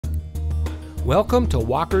Welcome to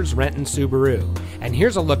Walker's Renton Subaru, and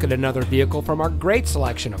here's a look at another vehicle from our great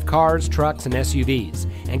selection of cars, trucks, and SUVs,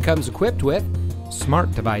 and comes equipped with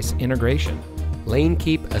smart device integration, lane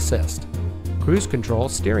keep assist, cruise control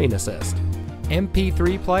steering assist,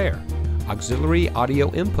 MP3 player, auxiliary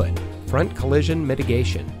audio input, front collision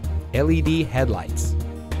mitigation, LED headlights,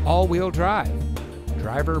 all-wheel drive,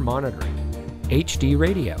 driver monitoring, HD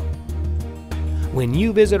radio. When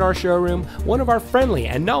you visit our showroom, one of our friendly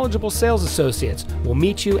and knowledgeable sales associates will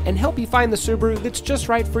meet you and help you find the Subaru that's just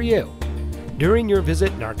right for you. During your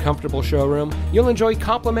visit in our comfortable showroom, you'll enjoy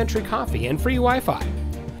complimentary coffee and free Wi-Fi.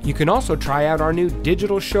 You can also try out our new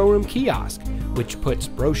digital showroom kiosk, which puts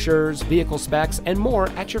brochures, vehicle specs, and more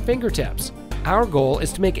at your fingertips. Our goal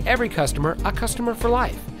is to make every customer a customer for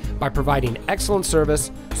life by providing excellent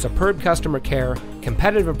service, superb customer care,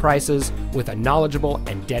 competitive prices, with a knowledgeable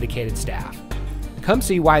and dedicated staff. Come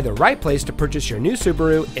see why the right place to purchase your new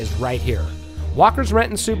Subaru is right here. Walker's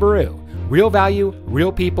Renton Subaru. Real value,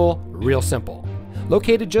 real people, real simple.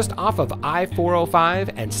 Located just off of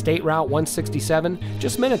I-405 and State Route 167,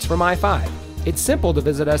 just minutes from I-5. It's simple to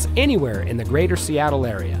visit us anywhere in the greater Seattle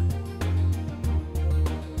area.